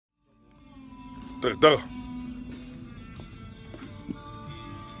Terug.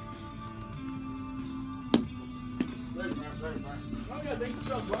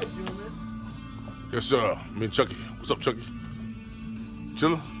 Yes, sir. Me and Chucky. What's up, Chucky?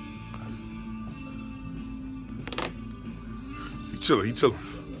 Chillin'? He chillin'.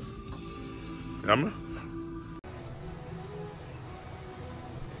 Yeah, man.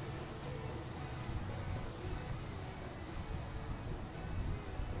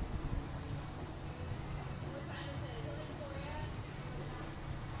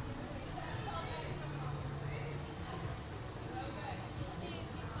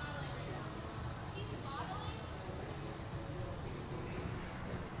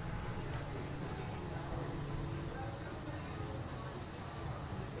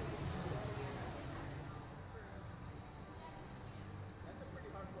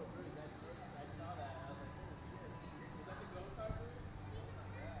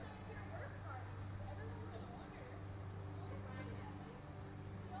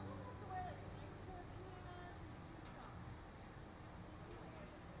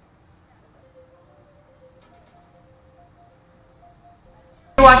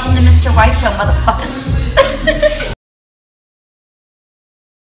 You're watching the Mr. White Show, motherfuckers.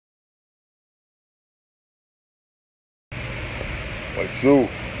 Like true.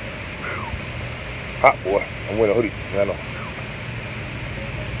 Hot boy. I'm wearing a hoodie. I know.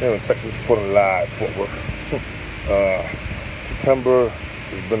 Here in Texas, reporting live, Fort Worth. September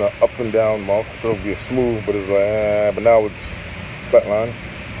has been an up and down month. It'll be a smooth, but it's like, but now it's flatline.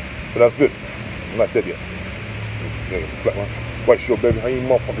 But that's good. I'm not dead yet. Yeah, flatline. White Show, baby. How you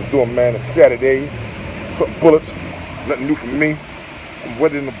motherfuckers doing, man? It's Saturday. What's up, bullets? Nothing new for me. I'm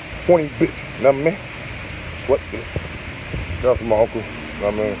wetter than a horny bitch. You know what I mean? Sweat. Shout out to my uncle. You know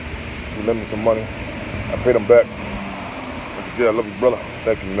what I mean? He lent me some money. I paid him back. Jay, I love you, brother.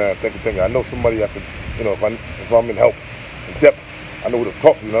 Thank you, man. Thank you. I know somebody I could, you know, if I'm in help, in depth, I know who to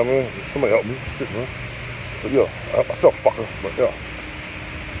talk to, you know what I mean? Somebody help me. Shit, man. But yo, I help myself, fucker. But yo,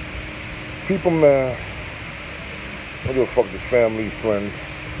 people, man, don't give a fuck with your family, friends.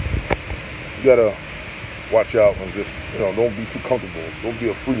 You gotta watch out and just, you know, don't be too comfortable. Don't be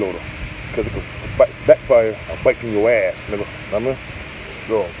a freeloader. Because it could backfire and bite you in your ass, nigga. You know what I mean?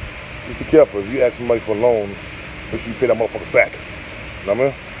 So, just be careful. If you ask somebody for a loan, make sure you pay that motherfucker back. You know what I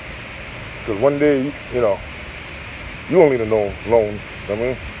mean? Because one day, you know, you gonna need a loan. You know what I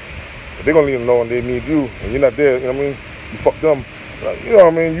mean? If they're gonna need a loan, they need you, and you're not there, you know what I mean? You fuck them. You know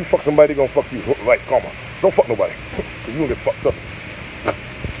what I mean? You fuck somebody, they gonna fuck you. Life karma. Don't fuck nobody. Because you gonna get fucked up.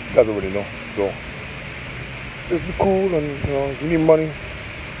 You guys already know. So, just be cool, and, you know, if you need money, you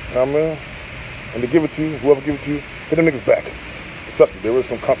know what I mean? And they give it to you, whoever give it to you, hit them niggas back. But trust me, there is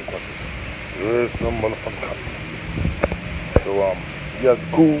some consequences. There is some motherfucking consequences. So, you have to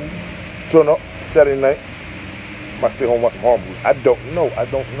cool, turn up, Saturday night. Might stay home, watch some horror movies. I don't know.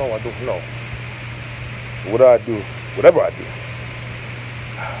 What do I do? Whatever I do.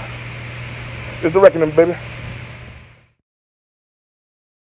 It's the reckoning, baby.